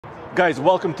Guys,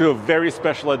 welcome to a very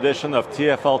special edition of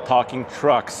TFL Talking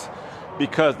Trucks,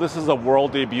 because this is a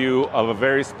world debut of a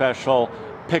very special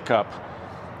pickup.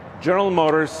 General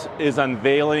Motors is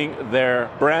unveiling their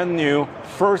brand new,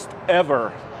 first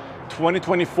ever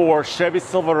 2024 Chevy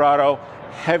Silverado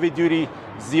heavy-duty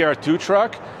ZR2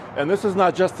 truck. And this is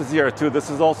not just the ZR2,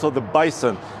 this is also the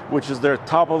Bison, which is their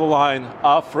top-of-the-line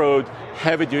off-road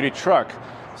heavy-duty truck.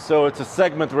 So it's a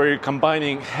segment where you're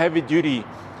combining heavy-duty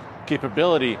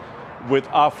capability with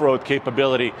off-road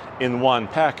capability in one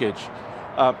package.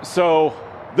 So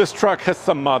this truck has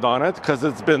some mud on it because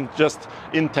it's been just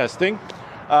in testing.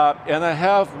 And I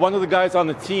have one of the guys on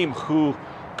the team who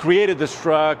created this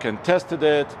truck and tested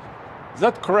it. Is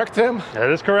that correct, Tim? That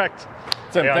is correct.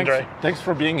 Tim, hey, thanks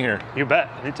for being here. You bet,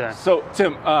 anytime. So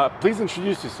Tim, please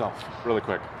introduce yourself really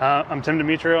quick. I'm Tim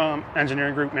Demetrio. I'm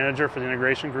Engineering Group Manager for the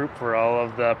Integration Group for all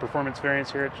of the performance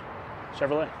variants here at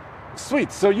Chevrolet.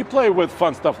 Sweet, so you play with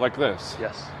fun stuff like this?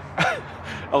 Yes.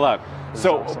 A lot.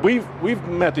 So awesome. we've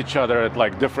met each other at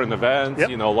like different events, Yep.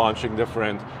 you know, launching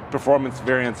different performance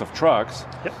variants of trucks.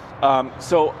 Yep.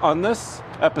 So on this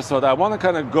episode, I want to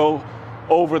kind of go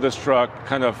over this truck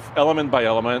kind of element by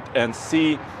element and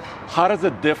see how does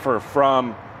it differ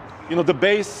from, you know, the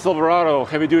base Silverado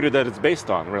heavy duty that it's based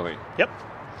on, really. Yep.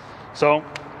 So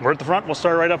we're at the front. We'll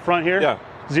start right up front here. Yeah.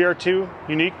 ZR2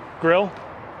 unique grille.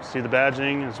 See the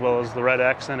badging as well as the red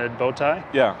accented bow tie.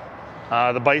 Yeah.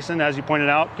 The Bison, as you pointed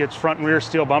out, gets front and rear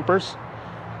steel bumpers.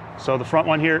 So the front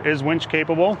one here is winch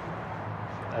capable.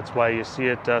 That's why you see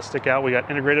it stick out. We got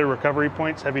integrated recovery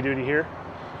points, heavy duty here.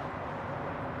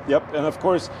 Yep, and of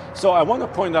course, so I want to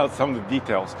point out some of the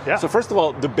details. Yeah. So first of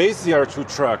all, the base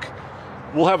ZR2 truck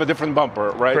will have a different bumper,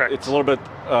 right? Correct. It's a little bit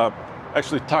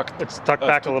actually tucked. It's tucked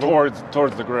back a little.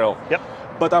 Towards the grill. Yep.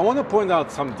 But I want to point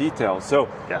out some details. So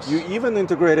Yes. you even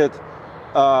integrated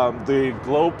the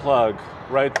glow plug,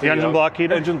 right? The engine block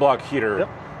heater. Engine block heater Yep.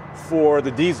 for the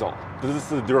diesel. This is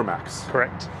the Duramax.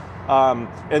 Correct.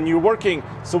 And you're working,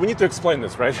 so we need to explain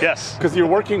this, right? Yes. Because you're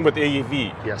working with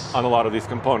AEV Yes. on a lot of these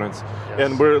components. Yes.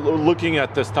 And we're looking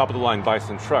at this top-of-the-line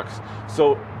Bison trucks.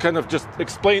 So kind of just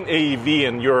explain AEV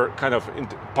and your kind of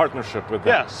partnership with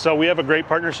them. Yeah, so we have a great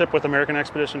partnership with American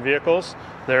Expedition Vehicles.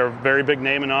 They're a very big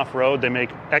name in off-road. They make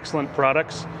excellent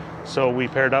products. So we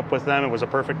paired up with them. It was a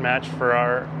perfect match for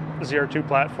our ZR2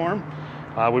 platform.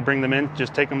 We bring them in,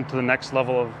 just take them to the next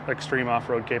level of extreme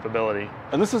off-road capability.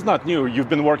 And this is not new. You've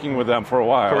been working with them for a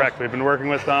while. Correct. We've been working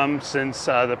with them since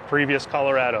the previous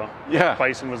Colorado. Yeah.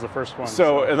 Bison was the first one.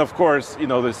 So, and of course, you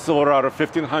know, the Silverado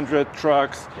 1500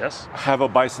 trucks Yes. have a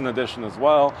Bison edition as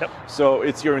well. Yep. So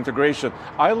it's your integration.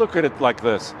 I look at it like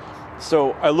this.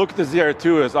 So I look at the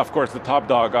ZR2 as, of course, the top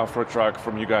dog off-road truck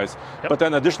from you guys, Yep. but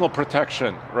then additional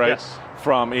protection, right? Yes.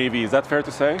 From AV. Is that fair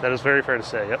to say? That is very fair to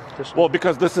say, yep. Well,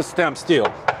 because this is stamped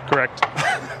steel. Correct.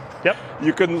 Yep.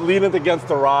 You can lean it against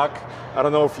the rock. I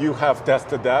don't know if you have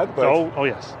tested that, but Oh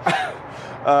yes.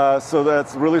 so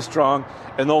that's really strong,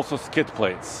 and also skid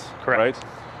plates. Correct. Right?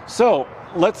 So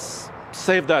let's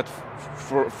save that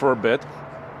for a bit.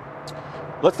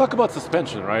 Let's talk about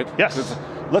suspension, right? Yes.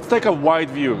 Let's take a wide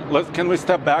view. Can we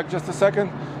step back just a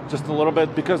second? Just a little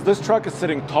bit, because this truck is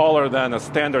sitting taller than a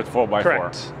standard 4x4.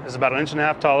 Correct. It's about 1.5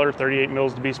 inches taller, 38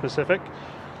 mils to be specific.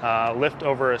 Lift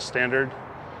over a standard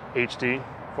HD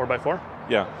 4x4.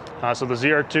 Yeah. So the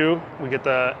ZR2, we get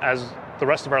as the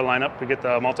rest of our lineup, we get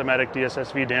the Multimatic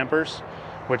DSSV dampers,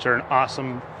 which are an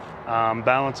awesome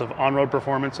balance of on-road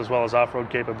performance as well as off-road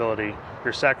capability.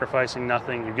 You're sacrificing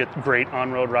nothing. You get great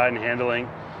on-road ride and handling,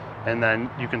 and then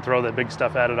you can throw that big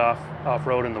stuff at it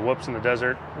off-road in the whoops in the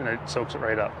desert, and it soaks it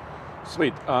right up.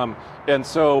 Sweet. And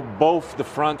so both the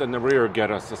front and the rear get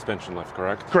a suspension lift,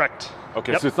 correct? Correct.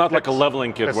 Okay, Yep. so it's not like a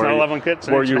leveling kit It's not a leveling kit. It's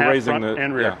an where inch and you're a half raising front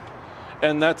and rear. Yeah.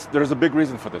 And there's a big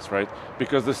reason for this, right?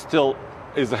 Because this still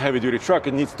is a heavy-duty truck.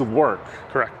 It needs to work.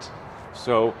 Correct.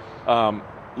 So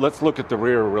let's look at the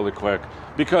rear really quick.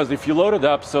 Because if you load it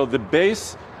up, so the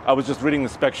base, I was just reading the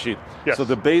spec sheet. Yes. So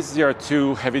the base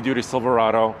ZR2 heavy-duty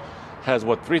Silverado has,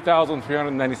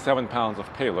 3,397 pounds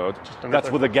of payload. That's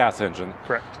with a gas engine.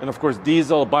 Correct. And of course,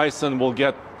 diesel Bison will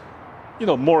get, you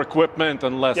know, more equipment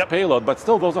and less Yep. payload, but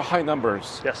still those are high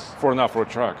numbers. Yes. For an off-road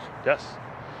truck. Yes.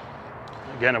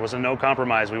 Again, it was a no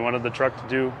compromise. We wanted the truck to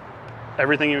do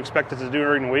everything you expect it to do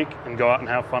during the week and go out and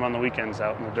have fun on the weekends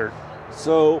out in the dirt.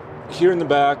 So here in the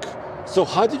back, so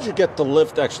how did you get the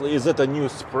lift actually? Is it a new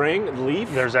spring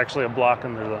leaf? There's actually a block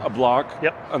under the... A block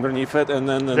Yep. underneath it, and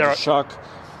then the shock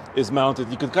is mounted.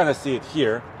 You can kind of see it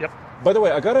here. Yep. By the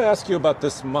way, I got to ask you about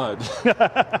this mud.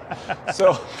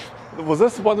 So was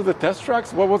this one of the test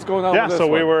tracks? What was going on with this so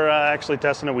one? we were actually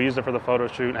testing it. We used it for the photo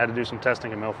shoot and had to do some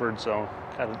testing in Milford, so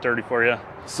got it dirty for you.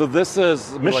 So this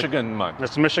is Michigan mud.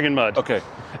 It's Michigan mud. Okay.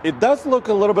 It does look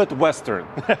a little bit Western.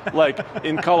 Like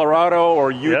in Colorado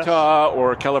or Utah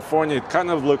or California, it kind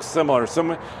of looks similar.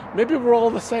 So maybe we're all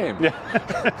the same. Yeah.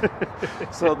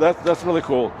 So that's really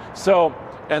cool. So,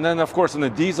 and then of course in the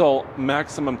diesel,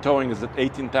 maximum towing is at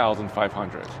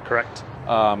 18,500. Correct.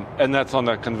 And that's on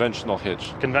the conventional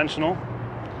hitch. Conventional.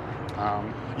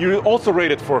 You also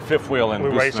rate it for fifth wheel and We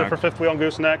gooseneck. race it for fifth wheel and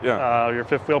gooseneck. Yeah. Your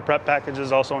fifth wheel prep package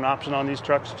is also an option on these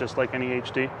trucks, just like any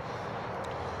HD.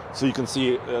 So you can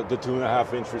see the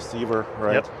 2.5-inch receiver,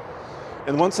 right? Yep.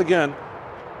 And once again,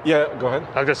 yeah, go ahead.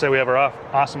 I was gonna say we have our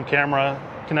awesome camera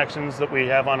connections that we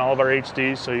have on all of our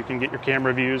HDs, so you can get your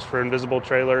camera views for invisible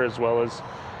trailer as well as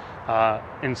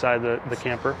inside the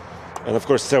camper. And of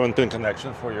course, 7-pin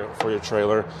connection for your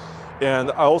trailer.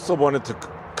 And I also wanted to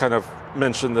kind of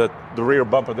mention that the rear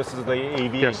bumper, this is the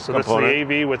AV Yes, so component. this is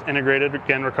the AV with integrated,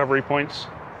 again, recovery points.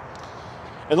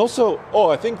 And also,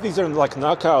 I think these are like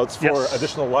knockouts for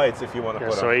additional lights if you want to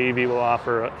put so them. AEV will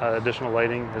offer additional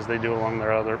lighting as they do along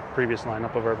their other previous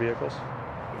lineup of our vehicles.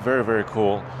 Very, very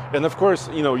cool. And of course,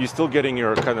 you're still getting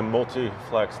your kind of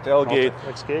multi-flex tailgate,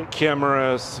 Multi-flex gate.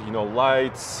 cameras,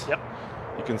 lights. Yep.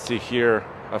 You can see here,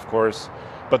 of course.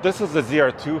 But this is the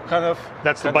ZR2 kind of.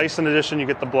 That's the Bison edition. You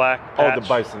get the black patch. Oh, the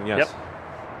Bison, yes.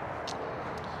 Yep.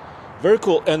 Very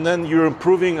cool. And then you're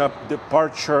improving up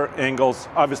departure angles,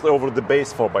 obviously over the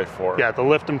base 4x4. Yeah, the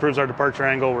lift improves our departure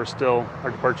angle. Our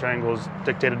departure angle is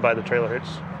dictated by the trailer hitch.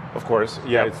 Of course.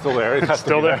 Yeah, it's still there. It has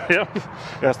Still to be there. Yep.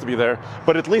 It has to be there.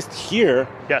 But at least here,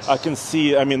 Yes. I can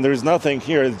see, there's nothing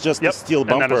here. It's just a steel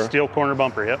bumper. And then a steel corner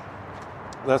bumper, yep.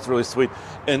 That's really sweet.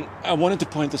 And I wanted to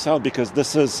point this out because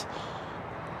this is,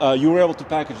 you were able to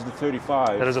package the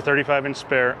 35. That is a 35-inch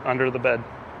spare under the bed.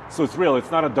 So it's real. It's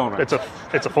not a donut.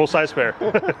 It's a full-size spare.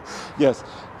 Yes.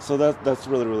 So that's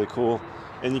really, really cool.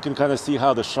 And you can kind of see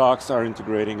how the shocks are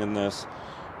integrating in this.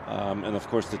 And of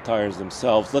course the tires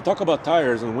themselves. Let's talk about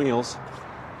tires and wheels,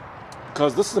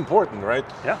 because this is important, right?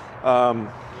 Yeah.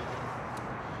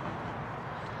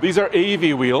 These are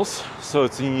AEV wheels, so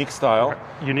it's a unique style.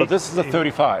 Unique. But this is a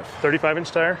 35.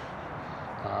 35-inch tire.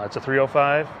 It's a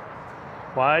 305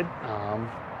 wide.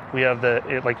 We have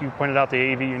like you pointed out, the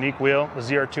AEV unique wheel. The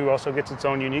ZR2 also gets its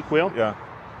own unique wheel. Yeah.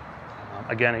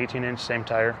 Again, 18-inch, same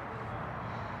tire.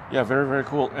 Yeah, very, very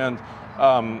cool. And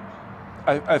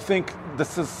I think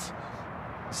this is,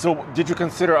 so did you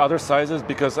consider other sizes?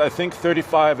 Because I think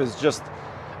 35 is just,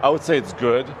 I would say it's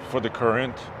good for the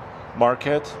current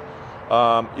market.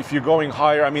 If you're going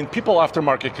higher, people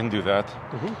aftermarket can do that.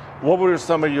 Mm-hmm. What were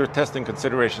some of your testing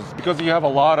considerations? Because you have a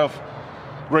lot of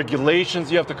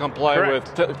regulations you have to comply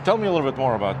Correct. with. Tell me a little bit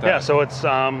more about that. Yeah, so it's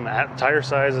tire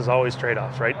size is always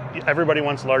trade-offs, right? Everybody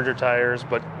wants larger tires,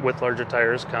 but with larger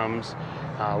tires comes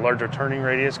larger turning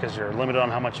radius because you're limited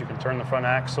on how much you can turn the front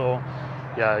axle.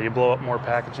 Yeah, you blow up more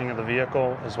packaging of the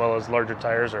vehicle, as well as larger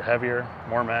tires are heavier,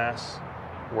 more mass,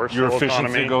 worse your fuel efficiency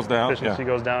economy. goes down. Efficiency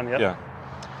goes down. Yep. Yeah.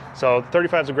 So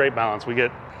 35 is a great balance. We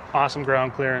get awesome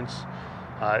ground clearance.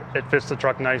 It fits the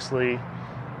truck nicely.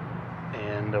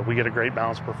 And we get a great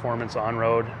balanced performance on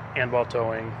road and while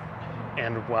towing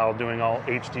and while doing all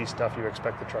HD stuff you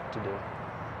expect the truck to do.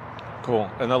 Cool.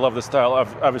 And I love the style.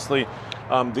 Obviously,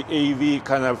 the AEV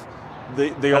kind of, they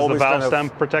Has always the valve kind of, stem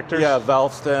protectors? Yeah,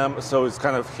 valve stem. So it's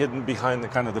kind of hidden behind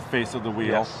the face of the wheel,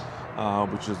 Yes.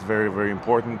 which is very, very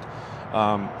important.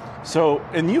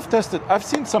 And you've tested, I've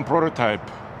seen some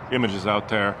prototype images out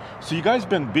there. So you guys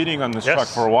been bidding on this truck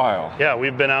for a while. Yeah,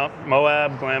 we've been out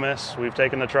Moab, Glamis. We've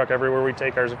taken the truck everywhere we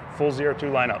take our full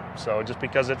ZR2 lineup. So just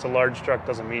because it's a large truck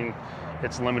doesn't mean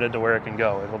it's limited to where it can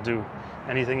go. It'll do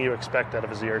anything you expect out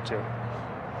of a ZR2.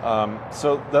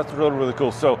 So that's really, really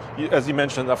cool. So as you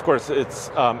mentioned, of course, it's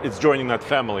joining that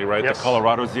family, right? Yes. The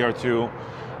Colorado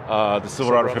ZR2, the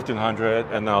Silverado 1500,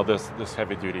 and now this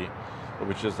heavy duty,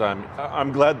 which is,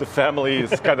 I'm glad the family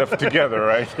is kind of together,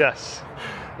 right? Yes.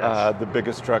 The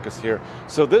biggest truck is here.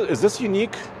 So is this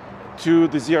unique to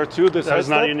the ZR2? That is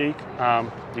not unique.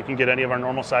 You can get any of our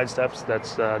normal side steps.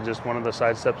 That's just one of the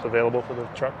side steps available for the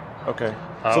truck. Okay.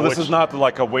 So this is not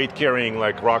like a weight carrying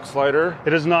like rock slider?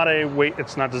 It is not a weight.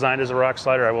 It's not designed as a rock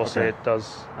slider. I will say it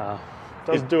does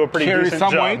do a pretty decent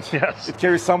job. Weight? Yes. It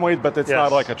carries some weight, but it's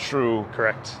not like a true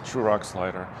rock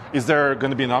slider. Is there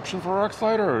going to be an option for a rock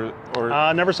slider?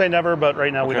 Or? Never say never, but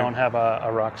right now we don't have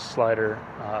a rock slider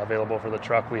available for the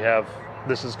truck.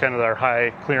 This is kind of our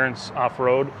high clearance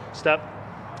off-road step.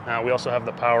 We also have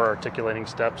the power articulating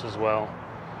steps as well.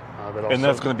 And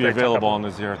that's going to be available on the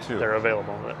ZR2. They're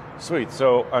available. Sweet.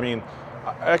 So,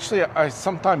 Actually, I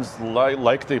sometimes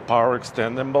like the power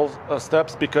extendable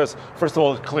steps because, first of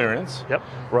all, clearance, Yep.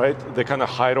 right? They kind of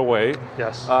hide away.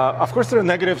 Yes. Of course, there are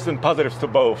negatives and positives to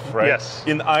both, right? Yes.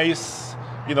 In ice,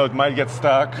 it might get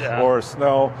stuck, Yeah. or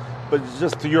snow, but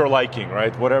just to your liking,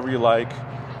 right? Whatever you like,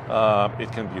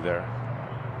 it can be there.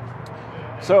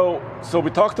 So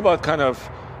we talked about kind of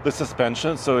the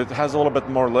suspension, so it has a little bit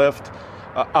more lift.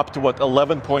 Up to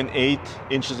 11.8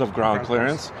 inches of ground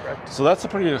clearance. Correct. So that's a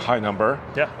pretty high number.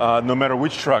 Yeah. No matter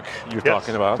which truck you're Yes.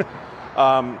 talking about.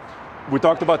 We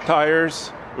talked about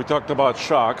tires. We talked about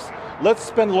shocks. Let's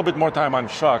spend a little bit more time on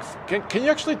shocks. Can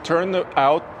you actually turn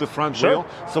out the front Sure. wheel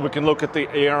so we can look at the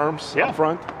A-arms Yeah. up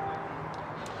front?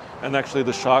 And actually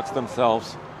the shocks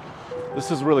themselves.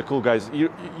 This is really cool, guys.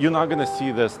 You're not going to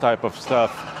see this type of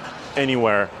stuff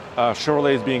anywhere.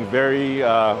 Chevrolet is being very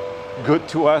good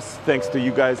to us, thanks to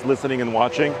you guys listening and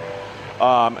watching.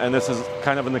 And this is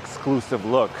kind of an exclusive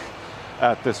look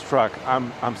at this truck.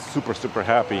 I'm super, super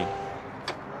happy.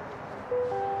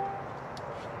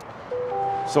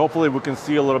 So hopefully we can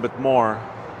see a little bit more.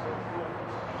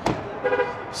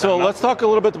 So let's talk a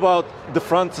little bit about the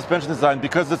front suspension design,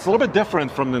 because it's a little bit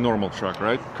different from the normal truck,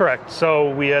 right? Correct. So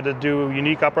we had to do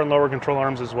unique upper and lower control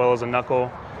arms as well as a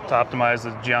knuckle to optimize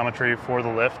the geometry for the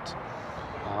lift.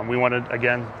 We wanted,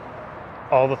 again,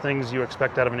 all the things you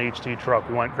expect out of an HT truck.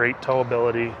 We want great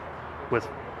towability with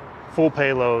full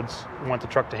payloads. We want the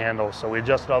truck to handle. So we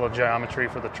adjusted all the geometry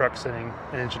for the truck sitting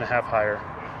 1.5 inches higher.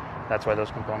 That's why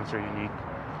those components are unique.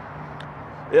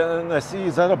 Yeah, and I see,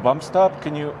 is that a bump stop?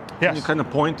 Can you kind of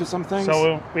point to some things?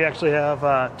 So we actually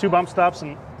have 2 bump stops,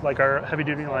 and like our heavy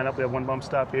duty lineup, we have 1 bump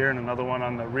stop here and another one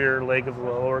on the rear leg of the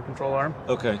lower control arm.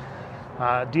 Okay.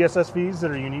 DSSVs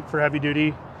that are unique for heavy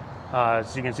duty.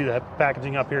 So you can see the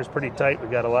packaging up here is pretty tight.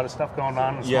 We've got a lot of stuff going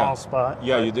on in a small spot.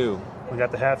 Yeah, you do. We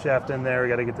got the half shaft in there. We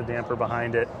got to get the damper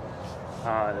behind it,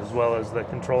 as well as the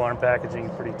control arm packaging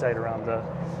is pretty tight around the.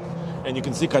 And you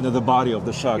can see kind of the body of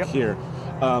the shock here.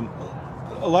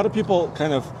 A lot of people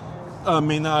kind of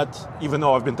may not, even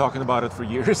though I've been talking about it for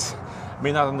years,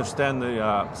 may not understand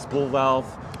the spool valve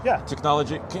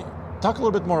technology. Can you talk a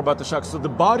little bit more about the shock? So the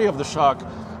body of the shock,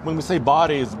 when we say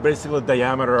body, is basically the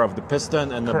diameter of the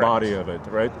piston and the body of it,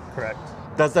 right? Correct.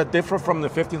 Does that differ from the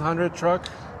 1500 truck?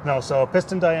 No, so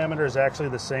piston diameter is actually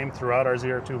the same throughout our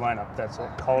ZR2 lineup. That's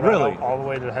Colorado all the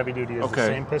way to heavy duty is the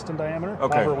same piston diameter.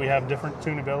 However, we have different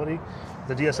tunability.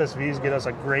 The DSSVs get us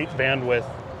a great bandwidth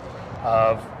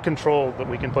of control that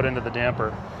we can put into the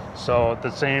damper. So the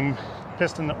same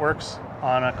piston that works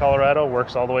on a Colorado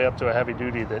works all the way up to a heavy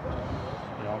duty that,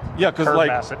 because curb like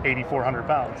mass at 8,400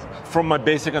 pounds. From my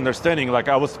basic understanding, like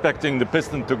I was expecting the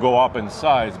piston to go up in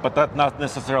size, but that not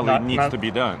necessarily needs to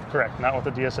be done. Correct, not with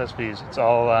the DSSVs. It's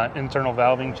all internal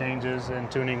valving changes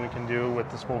and tuning we can do with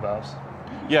the spool valves.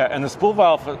 Yeah, and the spool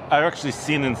valve, I've actually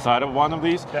seen inside of one of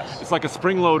these. Yes. It's like a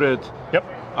spring-loaded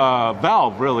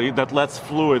valve, really, that lets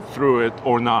fluid through it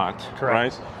or not. Correct.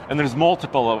 Right? And there's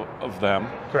multiple of them.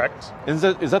 Correct. Is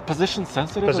that position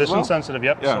sensitive as well? Position sensitive,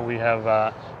 yep. Yeah. So we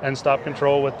have end-stop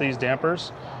control with these dampers,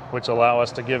 which allow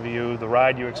us to give you the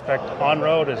ride you expect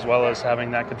on-road, as well as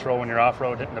having that control when you're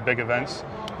off-road hitting the big events.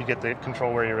 You get the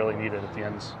control where you really need it at the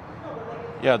ends.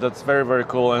 Yeah, that's very, very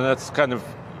cool, and that's kind of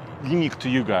unique to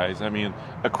you guys. I mean,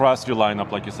 across your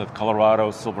lineup, like you said,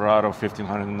 Colorado, Silverado,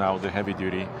 1500, and now the heavy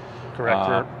duty.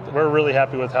 Correct. We're really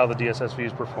happy with how the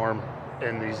DSSVs perform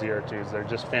in these ZR2s. They're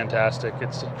just fantastic.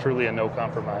 It's truly a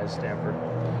no-compromise damper.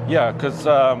 Yeah, because,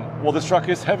 this truck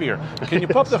is heavier. Can you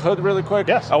pop the hood really quick?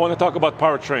 Yes. I want to talk about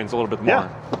powertrains a little bit more.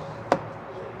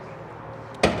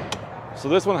 So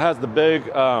this one has the big,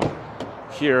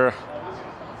 here,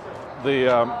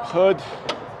 the hood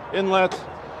inlet,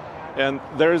 and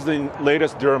there's the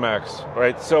latest Duramax,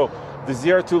 right? So the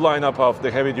ZR2 lineup of the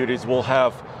heavy duties will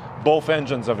have both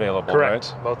engines available,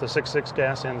 Correct. right? Both the 6.6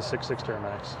 gas and the 6.6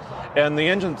 Duramax. And the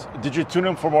engines, did you tune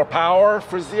them for more power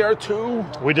for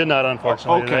ZR2? We did not,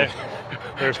 unfortunately. Okay.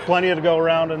 There's plenty to go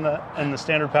around in the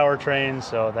standard powertrain,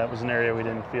 so that was an area we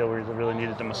didn't feel we really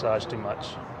needed to massage too much.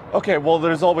 Okay, well,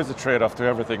 there's always a trade-off to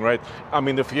everything, right? I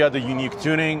mean, if you had a unique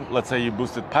tuning, let's say you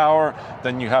boosted power,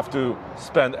 then you have to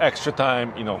spend extra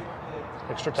time,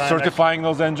 certifying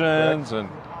those engines and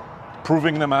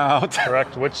proving them out.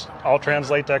 Correct, which all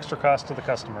translate to extra cost to the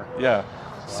customer. Yeah.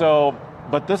 So,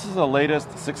 but this is the latest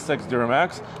 6.6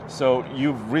 Duramax. So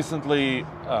you've recently,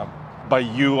 by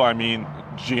you I mean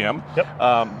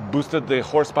GM, boosted the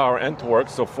horsepower and torque.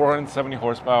 So 470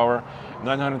 horsepower,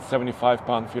 975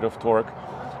 pound-feet of torque,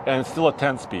 and it's still a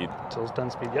 10-speed. Still a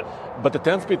 10-speed, yep. But the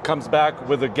 10-speed comes back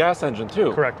with a gas engine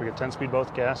too. Correct, we get 10-speed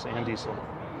both gas and diesel.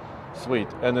 Sweet.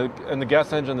 And the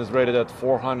gas engine is rated at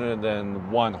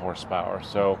 401 horsepower,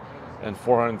 so, and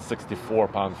 464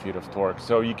 pound-feet of torque.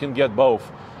 So you can get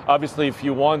both. Obviously, if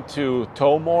you want to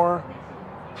tow more,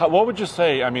 what would you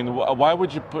say? I mean, why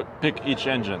would you pick each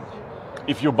engine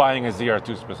if you're buying a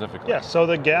ZR2 specifically? Yeah, so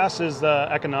the gas is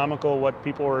economical, what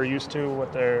people are used to,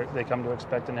 what they come to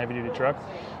expect in a heavy-duty truck.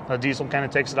 The diesel kind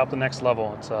of takes it up the next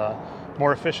level. It's a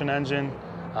more efficient engine.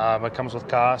 It comes with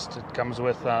cost. It comes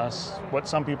with what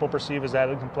some people perceive as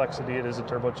added complexity. It is a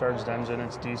turbocharged engine.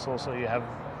 It's diesel, so you have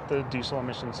the diesel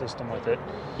emission system with it.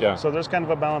 Yeah. So there's kind of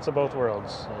a balance of both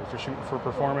worlds. If you're shooting for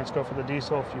performance, go for the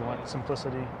diesel. If you want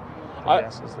simplicity, the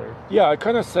gas is there. Yeah, I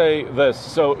kind of say this.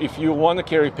 So if you want to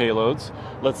carry payloads,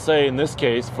 let's say in this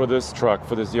case for this truck,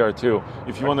 for the ZR2,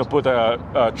 if you want to put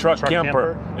a truck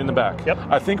camper in the back. Yep.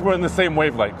 I think we're in the same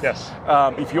wavelength. Yes.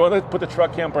 If you want to put a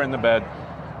truck camper in the bed,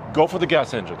 go for the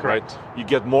gas engine, Correct. right? You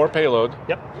get more payload.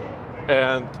 Yep.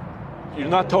 And you're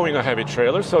not towing a heavy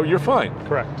trailer, so you're fine.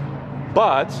 Correct.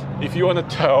 But if you want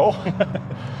to tow,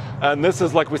 and this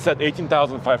is, like we said,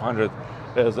 18,500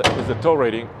 is the tow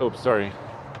rating. Oops, sorry.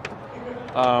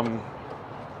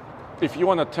 If you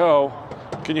want to tow,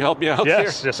 can you help me out here?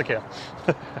 Yes, I can.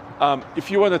 If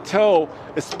you want to tow,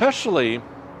 especially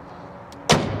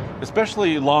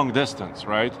long distance,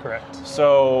 right? Correct.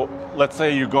 So let's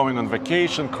say you're going on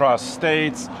vacation, cross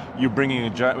states, you're bringing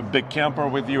a big camper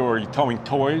with you, or you're towing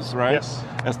toys, right? Yes.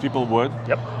 As people would.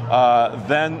 Yep.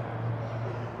 Then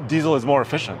diesel is more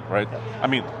efficient, right? Yep. I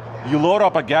mean, you load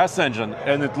up a gas engine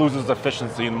and it loses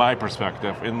efficiency in my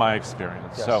perspective, in my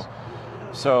experience. Yes.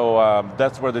 So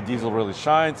that's where the diesel really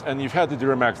shines. And you've had the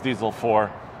Duramax diesel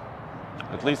for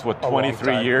at least,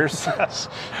 23 years? Yes.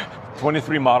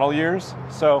 23 model years.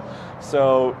 So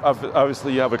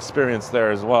obviously you have experience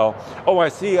there as well. Oh, I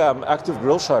see active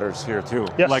grille shutters here too,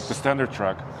 yes. like the standard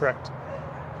truck. Correct.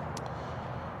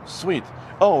 Sweet.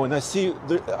 Oh, and I see,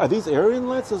 are these air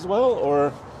inlets as well,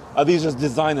 or are these just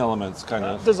design elements, kind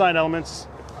of? Design elements.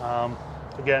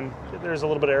 Again, there's a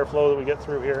little bit of airflow that we get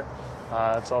through here.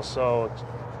 It's also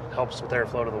helps with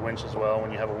airflow to the winch as well.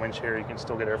 When you have a winch here, you can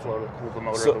still get airflow to cool the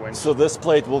motor of the winch. So this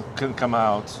plate can come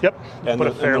out. Yep. And put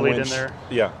a fair lead in there.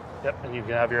 Yeah. Yep. And you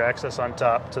can have your access on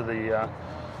top to the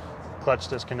clutch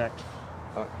disconnect.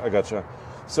 I gotcha.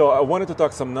 So I wanted to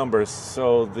talk some numbers.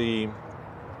 So the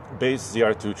base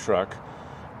ZR2 truck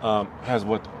has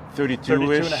what, 32-ish?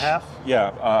 32 and a half.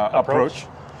 Yeah, approach.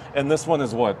 And this one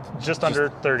is what? Just under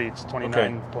 30. It's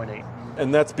 29.8. Okay.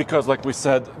 And that's because, like we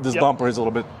said, this bumper is a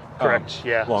little bit correct.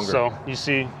 Yeah. Longer. So you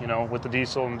see, with the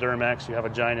diesel and Duramax, you have a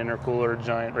giant intercooler,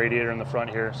 giant radiator in the front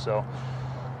here. So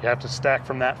you have to stack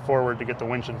from that forward to get the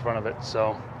winch in front of it.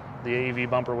 So the AEV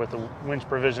bumper with the winch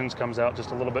provisions comes out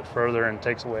just a little bit further and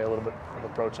takes away a little bit of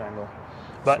approach angle.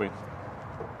 But sweet.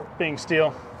 Being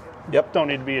steel, yep, don't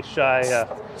need to be shy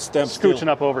scooching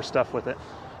up over stuff with it.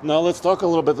 Now let's talk a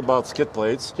little bit about skid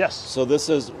plates. Yes. So this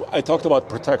is, I talked about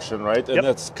protection, right? And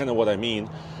that's kind of what I mean.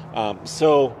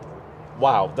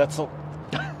 Wow, that's a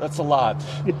lot.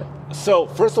 Yeah. So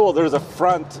first of all, there's a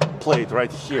front plate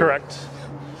right here. Correct.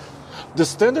 The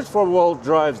standard four-wheel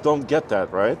drives don't get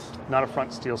that, right? Not a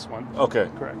front steel one.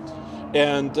 Okay. Correct.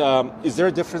 And is there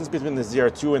a difference between the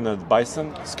ZR2 and the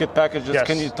Bison skid packages? Yes.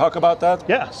 Can you talk about that?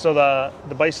 Yeah, so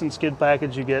the Bison skid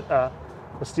package, you get a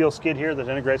steel skid here that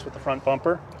integrates with the front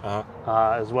bumper,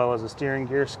 as well as a steering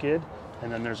gear skid,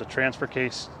 and then there's a transfer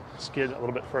case skid a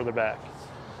little bit further back.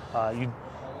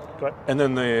 Go ahead. And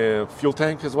then the fuel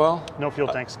tank as well? No fuel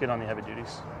tank skid on the heavy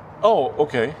duties. Oh,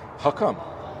 okay. How come?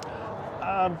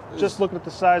 Just looking at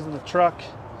the size of the truck,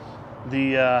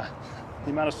 the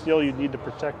amount of steel you'd need to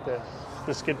protect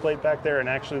the skid plate back there and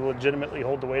actually legitimately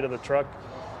hold the weight of the truck,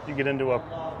 you get into a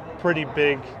pretty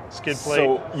big skid plate.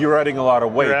 So you're adding a lot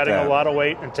of weight. You're adding a lot of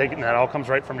weight and that all comes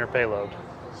right from your payload.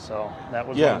 So that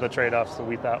was one of the trade-offs that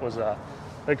we thought was an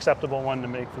acceptable one to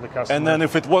make for the customer. And then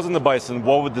if it wasn't the Bison,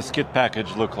 what would the skid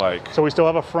package look like? So we still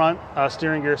have a front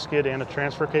steering gear skid and a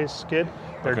transfer case skid.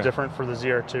 They're different for the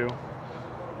ZR2.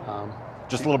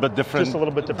 Just a little bit different. Just a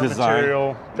little bit different design.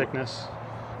 Material, thickness.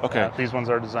 Okay. These ones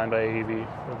are designed by AEV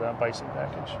for that Bison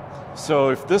package. So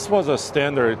if this was a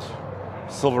standard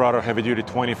Silverado heavy duty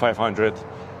 2500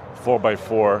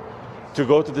 4x4, to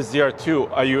go to the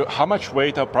ZR2, how much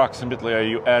weight approximately are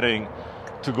you adding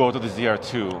to go to the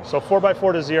ZR2? So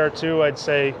 4x4 to ZR2, I'd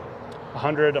say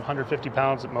 100, 150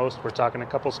 pounds at most. We're talking a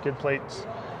couple skid plates.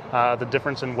 The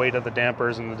difference in weight of the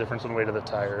dampers and the difference in weight of the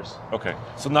tires. Okay,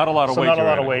 so not a lot of weight. Not a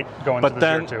lot of weight going to the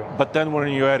ZR2. But then when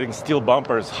you're adding steel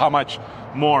bumpers, how much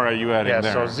more are you adding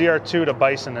there? So ZR2 to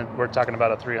Bison, we're talking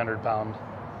about a 300 pound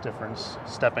difference,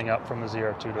 stepping up from the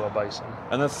ZR2 to a Bison.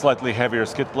 And that's slightly heavier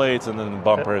skid plates and then the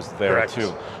bumpers there Correct.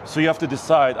 too. So you have to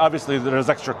decide, obviously there's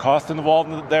extra cost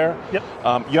involved there. Yep.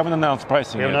 You haven't announced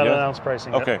pricing We yet, have not yeah? announced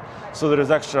pricing Okay, yet. so there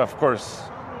is extra, of course,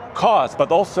 cost,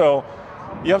 but also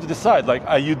you have to decide, like,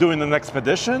 are you doing an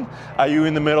expedition? Are you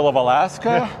in the middle of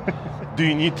Alaska? Do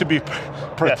you need to be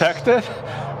protected?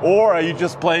 Yes. Or are you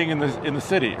just playing in the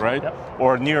city, right? Yep.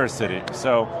 Or near a city?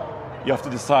 So you have to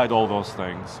decide all those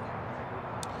things.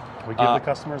 We give the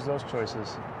customers those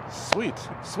choices. Sweet,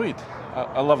 sweet.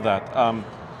 I love that.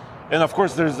 And of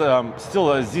course, there's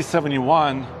still a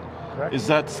Z71. Correct. Is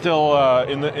that still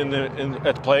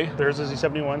at play? There's a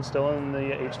Z71 still in the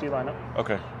HD lineup.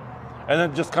 Okay. And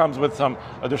it just comes with some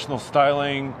additional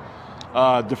styling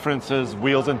differences,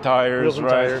 wheels and tires, Wheels and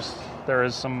right? tires. There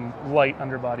is some light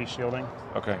underbody shielding.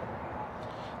 Okay.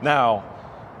 Now,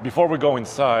 before we go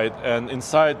inside, and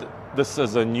inside this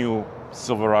is a new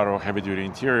Silverado heavy-duty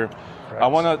interior, Correct. I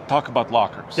want to talk about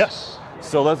lockers. Yes.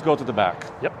 So let's go to the back.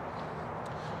 Yep.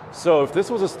 So if this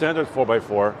was a standard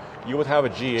 4x4, you would have a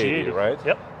G80, right?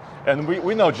 Yep. And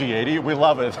we know G80, we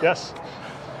love it. Yes.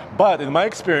 But in my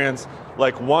experience,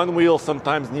 like one wheel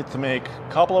sometimes needs to make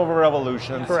a couple of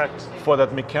revolutions. Correct. For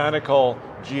that mechanical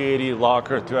G80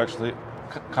 locker to actually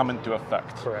come into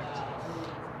effect. Correct.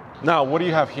 Now, what do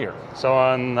you have here? So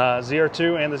on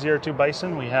ZR2 and the ZR2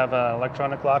 Bison, we have an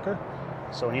electronic locker.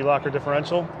 So an e-locker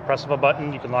differential, press of a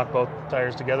button, you can lock both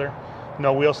tires together.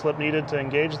 No wheel slip needed to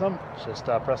engage them. Just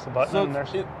press the button So and there's...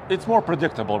 it's more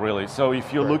predictable, really. So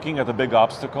if you're looking at a big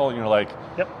obstacle and you're like,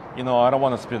 Yep. you know, I don't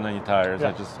want to spin any tires, Yeah.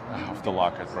 I just have to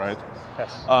lock it, right?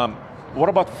 Yes. What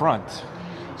about front?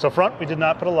 So front, we did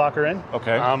not put a locker in.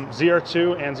 Okay.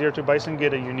 ZR2 and ZR2 Bison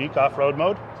get a unique off-road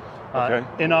mode. Okay.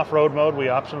 In off-road mode, we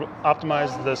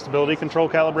optimize the stability control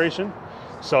calibration.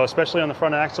 So especially on the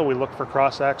front axle, we look for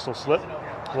cross-axle slip.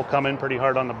 We'll come in pretty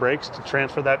hard on the brakes to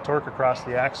transfer that torque across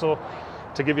the axle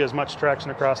to give you as much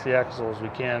traction across the axle as we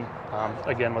can,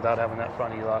 again, without having that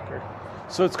front e-locker.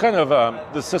 So it's kind of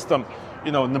the system,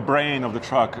 you know, in the brain of the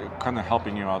truck, kind of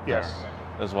helping you out there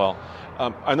as well.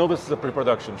 I know this is a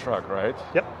pre-production truck, right?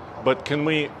 Yep. But can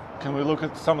we look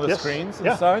at some of the screens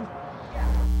inside?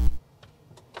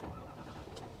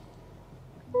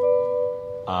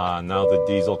 Now the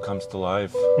diesel comes to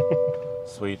life.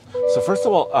 Sweet. So first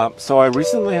of all, so I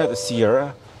recently had a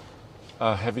Sierra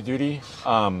heavy duty.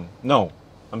 No,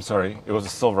 I'm sorry, it was a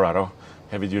Silverado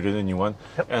heavy duty, the new one.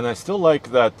 Yep. And I still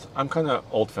like that. I'm kind of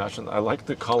old fashioned. I like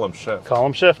the column shift.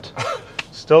 Column shift.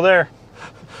 Still there.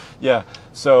 Yeah.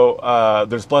 So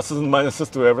there's pluses and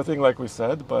minuses to everything, like we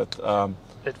said, but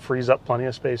it frees up plenty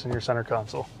of space in your center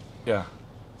console. Yeah.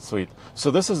 Sweet.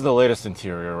 So this is the latest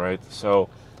interior, right? So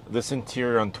this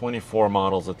interior on 24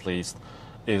 models at least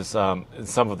is in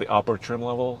some of the upper trim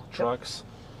level trucks.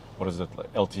 What is it,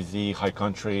 like LTZ, High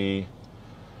Country,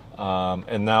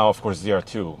 and now of course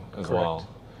ZR2 as well.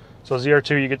 So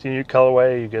ZR2, you get the new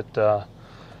colorway, you get the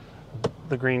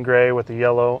green gray with the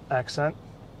yellow accent,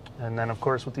 and then of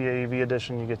course with the AEV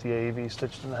edition, you get the AEV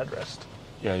stitched in the headrest.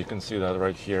 Yeah, you can see that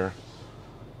right here.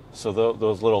 So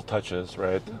those little touches,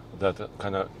 right, that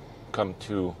kind of come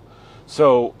to.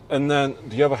 So, and then,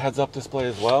 do you have a heads-up display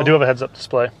as well? I do have a heads-up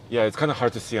display. Yeah, it's kind of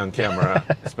hard to see on camera,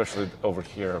 especially over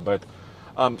here. But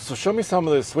so show me some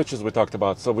of the switches we talked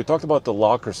about. So we talked about the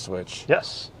locker switch.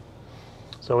 Yes.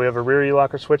 So we have a rear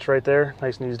e-locker switch right there,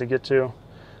 nice and easy to get to.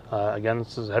 Again,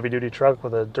 this is a heavy-duty truck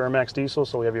with a Duramax diesel,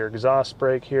 so we have your exhaust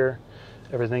brake here,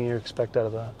 everything you expect out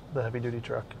of the heavy-duty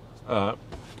truck.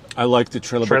 I like the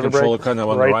trailer brake controller kind of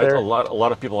on the right. There. A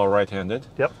lot of people are right-handed.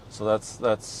 Yep. So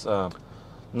that's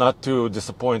not to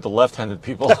disappoint the left-handed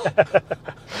people,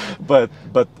 but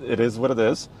it is what it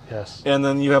is. Yes. And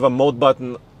then you have a mode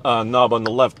button knob on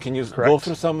the left. Can you Correct. go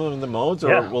through some of the modes,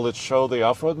 or will it show the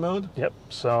off-road mode? Yep.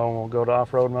 So we'll go to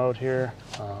off-road mode here.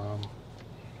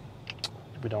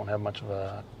 We don't have much of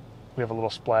a. We have a little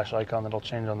splash icon that'll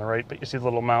change on the right, but you see the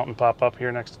little mountain pop up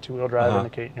here next to two-wheel drive,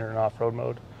 indicating you're in off-road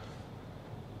mode.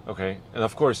 Okay, and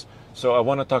of course, so I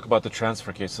want to talk about the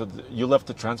transfer case. So you left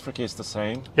the transfer case the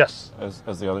same? Yes.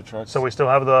 As the other trucks? So we still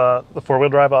have the four-wheel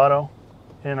drive auto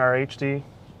in our HD,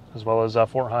 as well as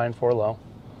 4 high and 4 low.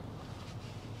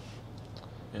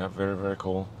 Yeah, very, very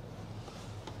cool.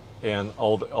 And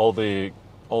all the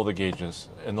gauges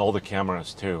and all the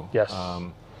cameras too. Yes.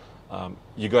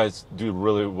 You guys do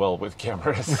really well with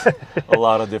cameras. A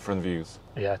lot of different views.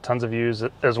 Yeah, tons of views,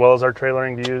 as well as our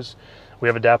trailering views. We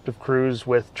have adaptive cruise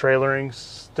with trailering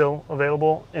still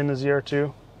available in the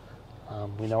ZR2.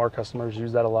 We know our customers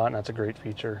use that a lot, and that's a great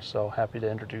feature. So happy to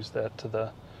introduce that to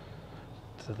the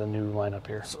new lineup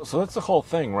here. So that's the whole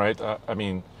thing, right? I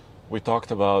mean, we talked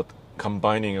about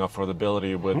combining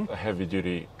affordability with a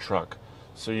heavy-duty truck.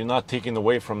 So you're not taking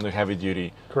away from the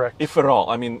heavy-duty. Correct. If at all.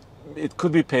 I mean, it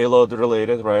could be payload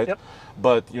related, right? Yep.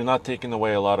 But you're not taking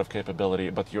away a lot of capability,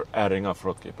 but you're adding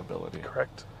off-road capability.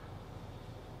 Correct.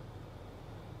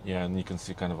 Yeah, and you can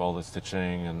see kind of all the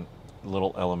stitching and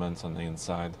little elements on the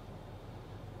inside.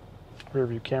 Rear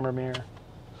view camera mirror.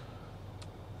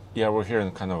 Yeah, we're here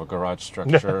in kind of a garage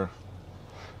structure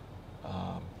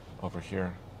over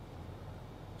here.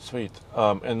 Sweet.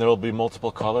 And there'll be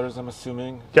multiple colors, I'm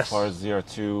assuming, yes, as far as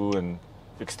ZR2 and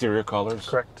exterior colors?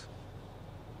 Correct.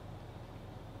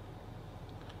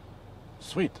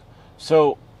 Sweet.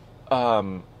 So,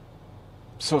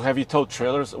 so have you towed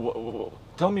trailers?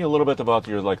 Tell me a little bit about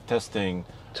your like testing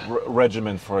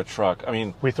regimen for a truck. I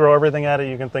mean, we throw everything at it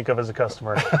you can think of as a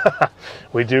customer.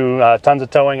 We do tons of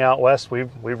towing out west. We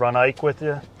run Ike with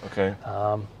you. Okay.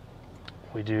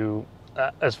 We do,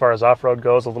 as far as off-road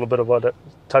goes, a little bit of what I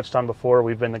touched on before.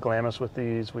 We've been to Glamis with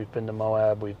these. We've been to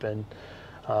Moab. We've been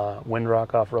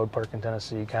Windrock Off-Road Park in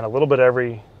Tennessee. Kind of a little bit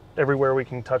everywhere we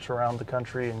can touch around the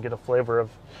country and get a flavor of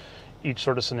each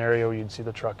sort of scenario you'd see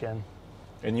the truck in.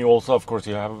 And you also, of course,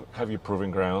 you have your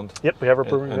proving ground. Yep, we have our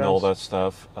proving ground. And all that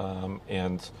stuff.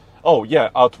 And, oh, yeah,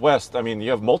 out west, I mean, you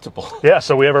have multiple. Yeah,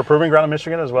 so we have our proving ground in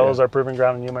Michigan as well as our proving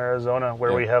ground in Yuma, Arizona,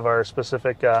 where we have our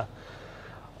specific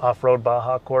off-road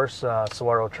Baja course,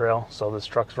 Saguaro Trail. So this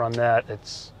truck's run that.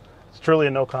 It's truly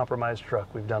a no-compromise truck.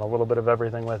 We've done a little bit of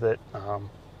everything with it.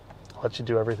 Let you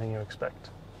do everything you expect.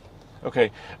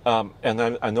 Okay, and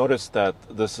then I noticed that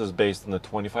this is based on the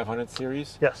 2500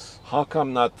 series. Yes. How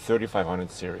come not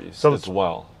 3500 series so as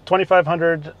well?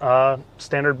 2500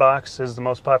 standard box is the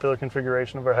most popular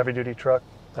configuration of our heavy-duty truck.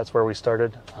 That's where we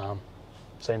started.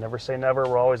 Say never.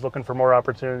 We're always looking for more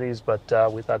opportunities,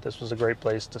 but we thought this was a great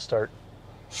place to start.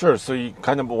 Sure, so you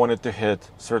kind of wanted to hit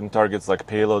certain targets like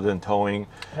payload and towing,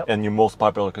 and your most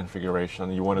popular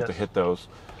configuration. You wanted to hit those.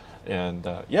 And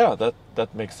yeah,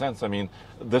 that makes sense. I mean,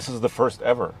 this is the first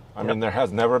ever. I mean, there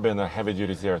has never been a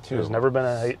heavy-duty ZR2. There's never been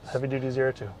a heavy-duty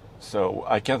ZR2. So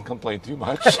I can't complain too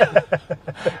much.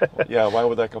 Yeah, why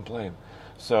would I complain?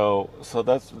 So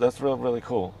that's really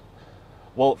cool.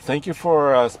 Well, thank you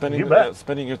for spending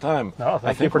your time. No,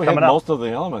 thank you for coming out. I think we hit most of the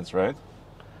elements, right?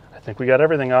 I think we got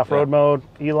everything: off-road mode,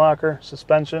 e-locker,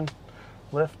 suspension,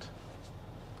 lift,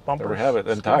 bumpers. There we have it,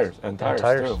 and tires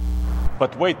too.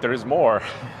 But wait, there is more.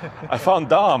 I found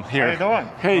Dom here. How you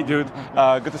doing? Hey, dude.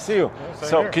 Good to see you.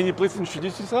 So, can you please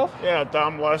introduce yourself? Yeah,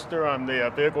 Dom Lester. I'm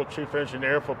the Vehicle Chief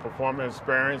Engineer for Performance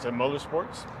Bearings and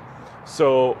Motorsports.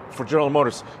 So, for General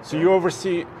Motors. So, you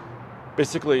oversee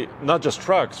basically not just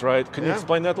trucks, right? Can you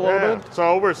explain that a little bit? So, I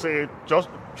oversee just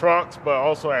trucks, but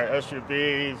also our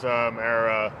SUVs,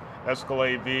 our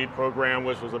Escalade V program,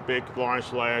 which was a big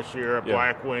launch last year,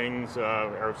 Black Wings,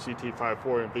 our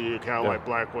CT54 and VU Cadillac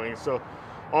Black Wings. So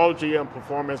all GM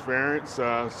performance variants.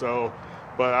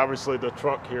 But obviously the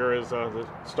truck here is the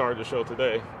star of the show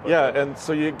today. But, and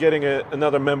so you're getting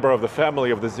another member of the family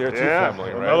of the ZR2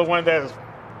 family, right? Another one that's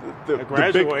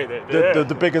graduated.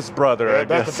 The biggest brother, I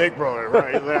guess. That's the big brother,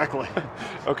 right? Exactly.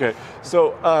 Okay,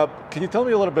 so can you tell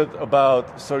me a little bit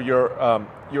about, so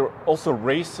you're also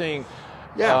racing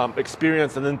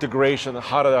experience and integration,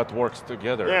 how that works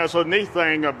together? Yeah, so the neat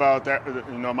thing about that,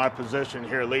 my position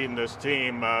here leading this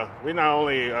team, we not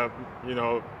only,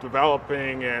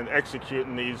 developing and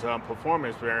executing these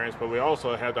performance variants, but we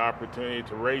also had the opportunity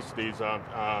to race these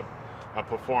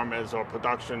performance or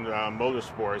production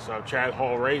motorsports. Chad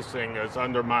Hall Racing is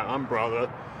under my umbrella,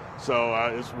 so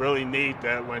it's really neat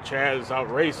that when Chad is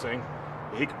out racing,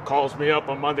 he calls me up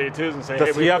on Monday and Tuesday and says,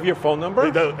 Does he have your phone number?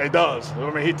 He does.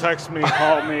 I mean, he texts me,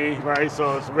 call me, right?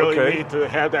 So it's really neat to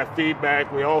have that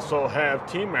feedback. We also have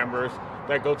team members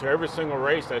that go to every single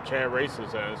race that Chad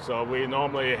races in. So we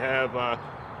normally have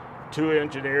two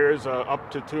engineers,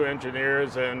 up to two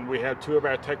engineers, and we have two of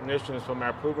our technicians from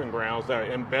our proving grounds that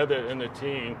are embedded in the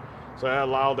team. So that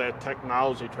allows that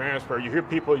technology transfer. You hear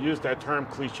people use that term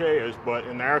cliché, but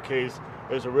in our case,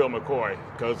 it's a real McCoy,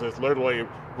 because it's literally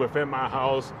within my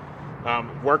house,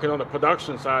 working on the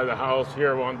production side of the house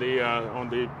here on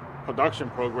the production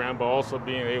program, but also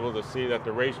being able to see that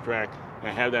the racetrack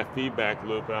and have that feedback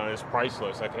loop is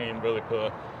priceless. I can't even really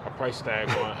put a price tag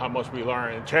on how much we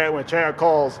learn. And when Chad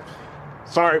calls,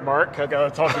 sorry, Mark, I got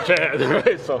to talk to Chad.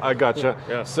 Right? So, I gotcha.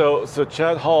 Yeah. So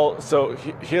Chad Hall, so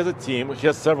he has a team. He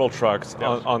has several trucks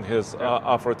on his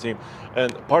off-road team.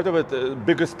 And part of it, the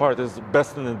biggest part is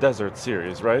Best in the Desert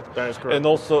series, right? That is correct. And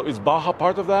also, is Baja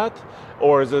part of that?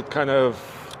 Or is it kind of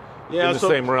in the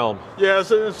same realm? Yeah,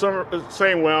 it's in the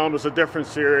same realm. It's a different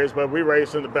series, but we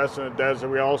race in the Best in the Desert.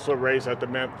 We also race at the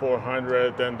Mint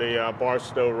 400 and the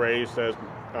Barstow race, as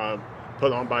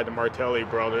put on by the Martelli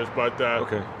brothers. But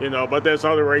but there's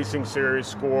other racing series,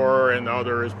 Score and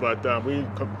others. But we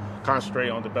concentrate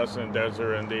on the Best in the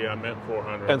Desert and the Mint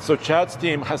 400. And so Chad's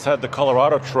team has had the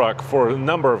Colorado truck for a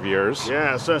number of years.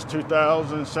 Yeah, since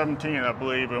 2017, I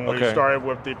believe, and we started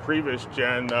with the previous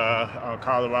gen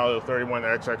Colorado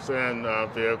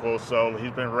 31XXN vehicle. So he's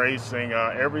been racing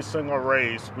every single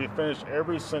race. We finished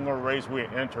every single race we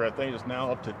enter. I think it's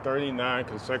now up to 39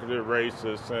 consecutive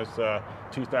races since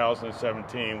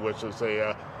 2017, which is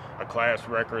a class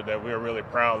record that we're really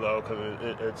proud of,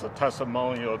 because it's a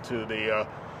testimonial to the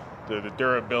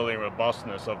durability and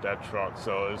robustness of that truck.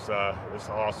 So it's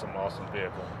an awesome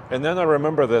vehicle. And then I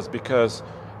remember this because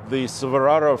the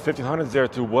Silverado 1500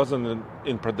 ZR2 wasn't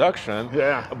in production,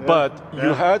 but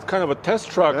you had kind of a test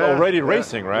truck already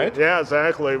racing, right? Yeah,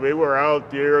 exactly. We were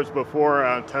out years before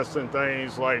testing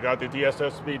things like the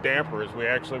DSSV dampers. We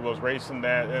actually was racing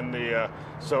that in the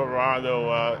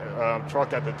Silverado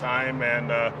truck at the time,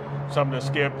 and some of the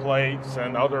skid plates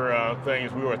and other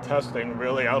things we were testing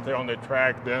really out there on the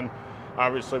track. Then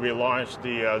obviously we launched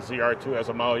the ZR2 as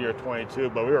a model year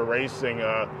 22, but we were racing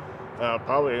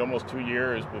probably almost 2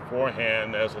 years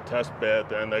beforehand as a test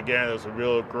bed. And again, it's a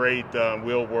real great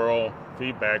real world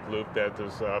feedback loop that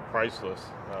is priceless.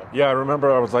 Yeah, I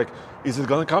remember I was like, is it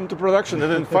going to come to production?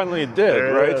 And then finally it did,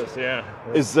 there right? It is, yeah.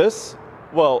 Is this,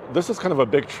 well, this is kind of a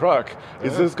big truck.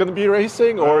 Is this going to be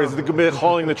racing, or is it going to be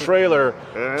hauling the trailer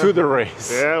to the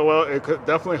race? Yeah, well, it could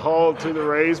definitely haul to the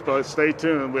race, but stay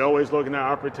tuned. We're always looking at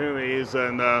opportunities,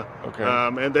 and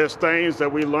and there's things that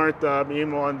we learned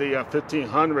even on the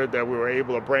 1500 that we were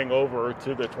able to bring over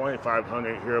to the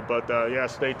 2500 here. But yeah,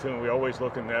 stay tuned. We're always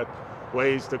looking at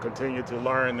ways to continue to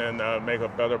learn and make a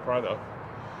better product.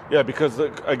 Yeah, because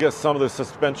I guess some of the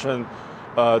suspension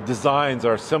designs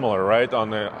are similar, right, on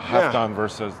the half-ton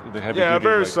versus the heavy-duty? Yeah,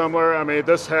 very similar. I mean,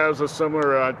 this has a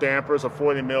similar damper. It's a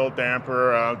 40 mil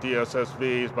damper,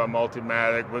 DSSVs by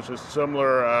Multimatic, which is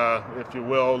similar, if you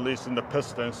will, at least in the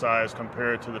piston size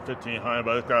compared to the 1500,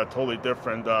 but it's got a totally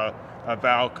different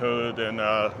valve code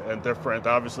and different.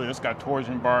 Obviously, it's got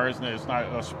torsion bars, and it's not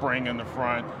a spring in the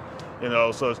front.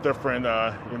 So it's different,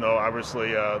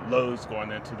 obviously loads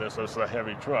going into this. So it's a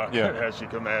heavy truck, as you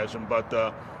can imagine.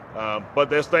 But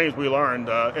there's things we learned,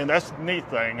 and that's the neat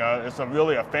thing. It's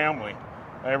really a family,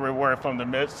 everywhere from the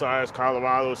mid-size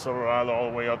Colorado, Silverado,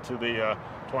 all the way up to the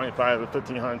 25, the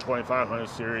 1500, 2500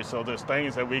 series. So there's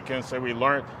things that we can say we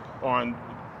learned on,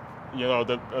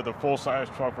 the full-size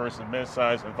truck versus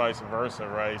mid-size and vice versa,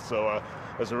 right? So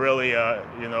it's really,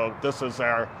 this is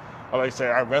our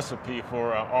recipe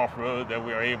for off-road, that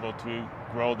we are able to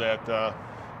grow that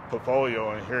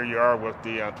portfolio, and here you are with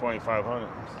the 2500s.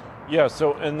 Yeah,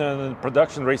 so and then in the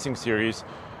production racing series,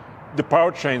 the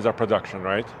powertrains are production,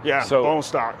 right? Yeah, so, bone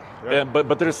stock. Yeah.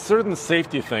 But there's certain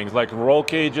safety things like roll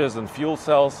cages and fuel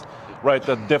cells, right,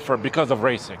 that differ because of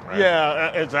racing, right? Yeah,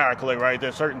 exactly, right.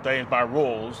 There's certain things by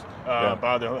rules,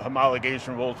 by the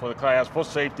homologation rules for the class, for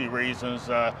safety reasons.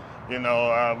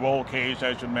 Roll cage,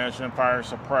 as you mentioned, fire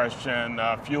suppression,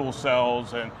 fuel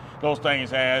cells, and those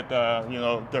things add,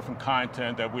 different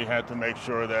content that we had to make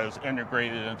sure that is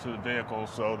integrated into the vehicle,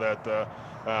 so that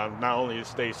not only it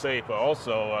stays safe, but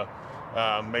also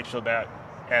make sure that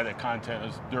added content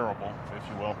is durable, if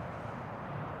you will.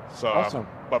 So, awesome.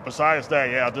 But besides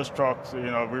that, this truck, we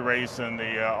race in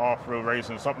the off-road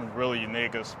racing, something really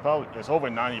unique. It's over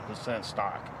 90%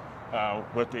 stock.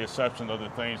 With the exception of the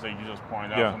things that you just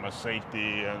pointed out from a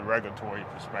safety and regulatory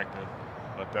perspective.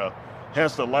 But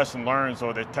hence the lesson learned,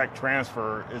 or the tech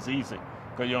transfer is easy,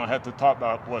 because you don't have to talk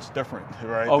about what's different,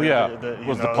 right? Oh,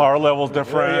 the power levels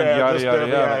different?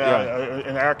 Yeah.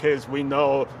 In our case, we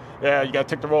know, you got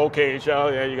to take the roll cage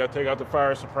out, you got to take out the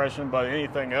fire suppression, but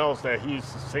anything else that he's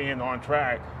seeing on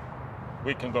track,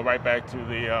 we can go right back to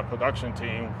the production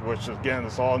team, which again,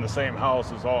 it's all in the same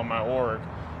house, it's all in my org,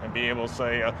 and be able to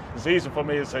say, it's easy for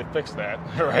me to say, fix that,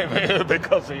 right?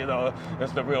 Because,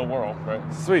 it's the real world, right?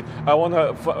 Sweet. I want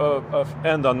to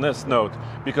end on this note,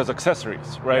 because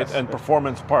accessories, right, and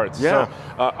performance parts. Yeah.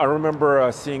 So I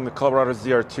remember seeing the Colorado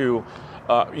ZR2,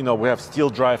 we have steel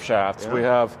drive shafts, we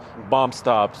have bomb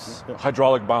stops,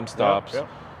 hydraulic bomb stops.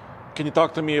 Can you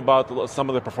talk to me about some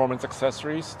of the performance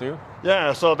accessories too?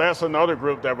 Yeah, so that's another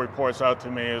group that reports out to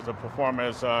me, is the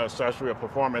performance accessory or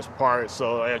performance parts.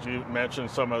 So as you mentioned,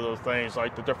 some of those things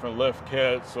like the different lift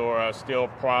kits or steel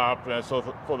prop. And so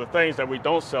for the things that we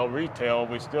don't sell retail,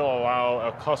 we still allow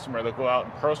a customer to go out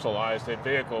and personalize their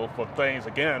vehicle for things,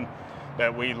 again,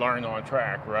 that we learn on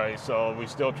track, right? So we're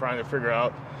still trying to figure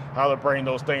out how to bring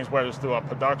those things, whether it's through a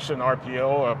production RPO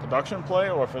or a production play,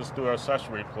 or if it's through an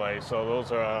accessory play. So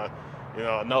those are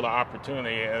another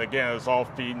opportunity. And again, it's all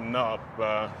feeding up.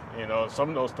 Some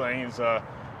of those things,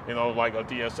 like a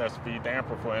DSSV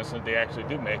damper, for instance, they actually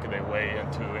do make their way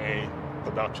into a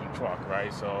production truck,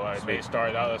 right? So they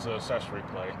started out as an accessory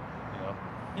play.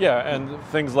 Yeah, and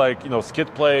things like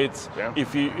skid plates. Yeah.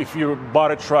 If you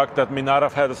bought a truck that may not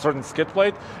have had a certain skid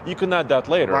plate, you can add that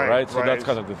later, right? So that's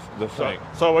kind of the thing.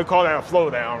 So we call that a flow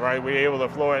down, right? We're able to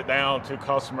flow it down to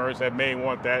customers that may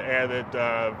want that added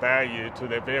value to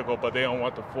their vehicle, but they don't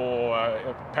want the full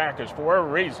package for whatever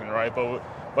reason, right?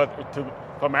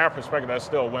 From our perspective, that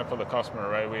still went for the customer,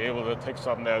 right? We're able to take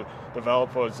something that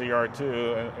developed for a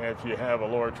ZR2, and if you have a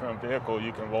lower trim vehicle,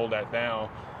 you can roll that down.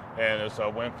 And it's a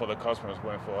win for the customers,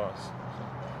 win for us.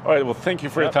 All right, well, thank you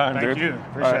for your time, dude. Thank you.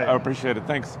 Appreciate it. I appreciate it.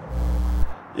 Thanks.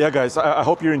 Yeah, guys, I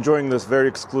hope you're enjoying this very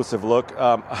exclusive look.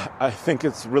 I think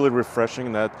it's really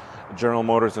refreshing that General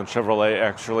Motors and Chevrolet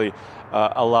actually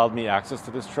allowed me access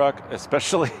to this truck,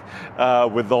 especially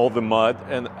with all the mud.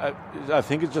 And I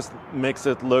think it just makes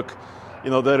it look,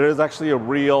 that it is actually a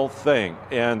real thing.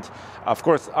 And of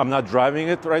course, I'm not driving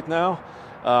it right now.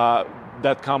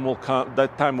 That time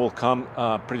will come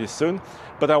pretty soon.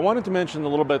 But I wanted to mention a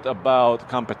little bit about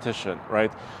competition,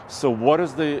 right? So what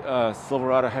does the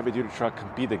Silverado heavy-duty truck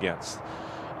compete against?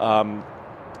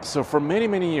 So for many,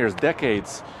 many years,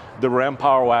 decades, the Ram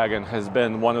Power Wagon has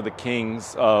been one of the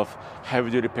kings of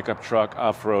heavy-duty pickup truck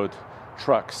off-road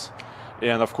trucks.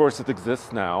 And of course, it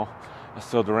exists now.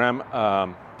 So the Ram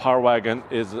Power Wagon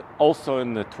is also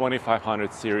in the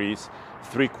 2500 series,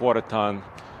 3/4 ton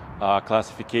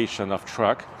classification of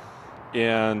truck,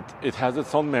 and it has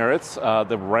its own merits.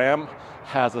 The Ram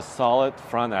has a solid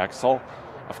front axle,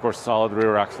 of course solid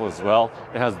rear axle as well.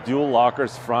 It has dual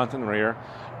lockers front and rear,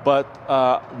 but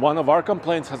one of our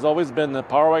complaints has always been the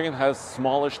Power Wagon has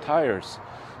smallish tires.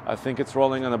 I think it's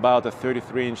rolling on about a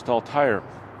 33-inch tall tire.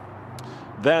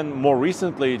 Then more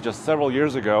recently, just several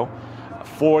years ago,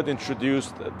 Ford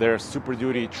introduced their Super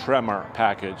Duty Tremor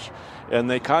package, and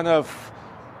they kind of,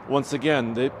 once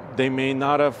again, they may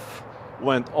not have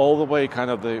went all the way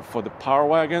for the Power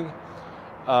Wagon,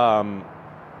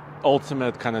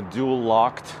 ultimate kind of dual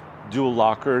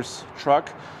lockers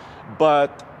truck,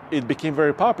 but it became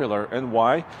very popular. And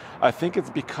why? I think it's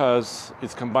because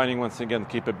it's combining, once again,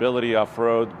 capability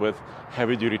off-road with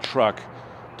heavy-duty truck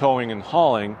towing and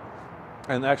hauling,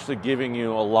 and actually giving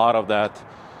you a lot of that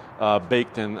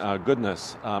baked-in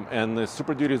goodness. And the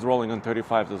Super Duty is rolling on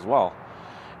 35s as well.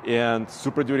 And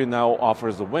Super Duty now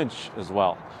offers a winch as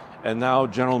well. And now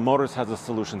General Motors has a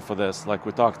solution for this, like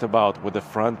we talked about with the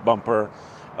front bumper,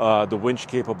 the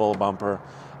winch-capable bumper.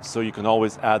 So you can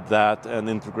always add that and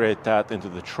integrate that into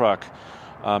the truck.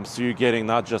 So you're getting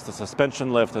not just a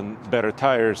suspension lift and better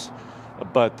tires,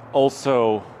 but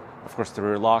also, of course, the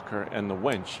rear locker and the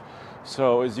winch.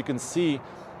 So as you can see,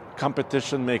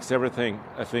 competition makes everything,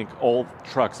 I think, all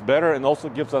trucks better, and also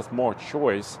gives us more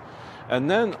choice. And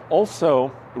then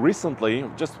also, recently,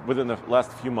 just within the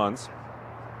last few months,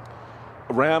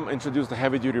 Ram introduced a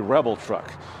heavy-duty Rebel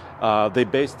truck. They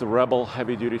based the Rebel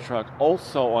heavy-duty truck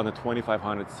also on the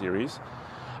 2500 series.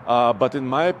 But in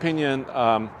my opinion,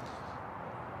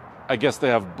 I guess they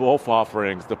have both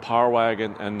offerings, the Power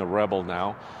Wagon and the Rebel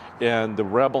now. And the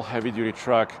Rebel heavy-duty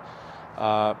truck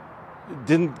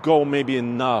didn't go maybe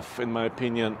enough, in my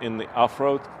opinion, in the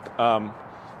off-road,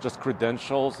 just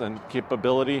credentials and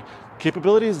capability.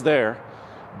 Capability is there,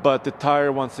 but the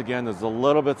tire, once again, is a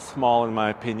little bit small, in my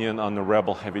opinion, on the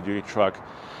Rebel heavy-duty truck.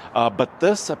 But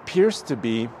this appears to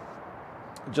be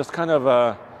just kind of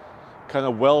a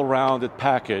well-rounded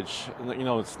package.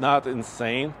 It's not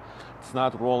insane. It's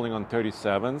not rolling on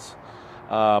 37s.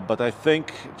 But I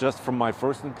think, just from my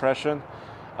first impression,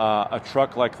 a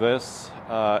truck like this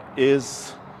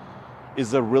is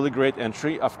a really great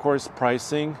entry. Of course,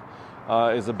 pricing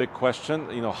is a big question.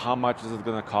 How much is it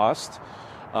going to cost?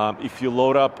 If you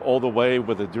load up all the way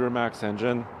with a Duramax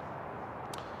engine,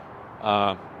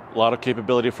 a lot of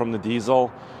capability from the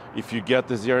diesel. If you get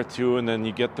the ZR2 and then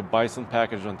you get the Bison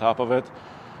package on top of it,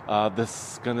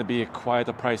 this is going to be quite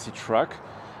a pricey truck.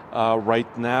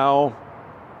 Right now,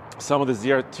 some of the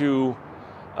ZR2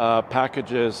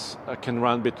 packages can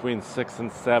run between $600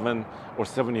 and $700 or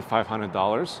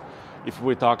 $7,500. If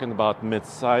we're talking about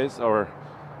mid-size or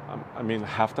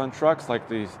half-ton trucks like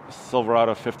the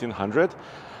Silverado 1500.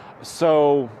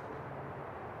 So,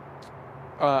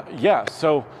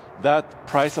 so that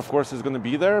price, of course, is going to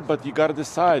be there, but you got to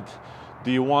decide,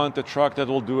 do you want a truck that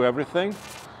will do everything?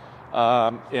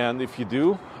 And if you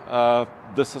do,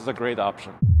 this is a great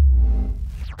option.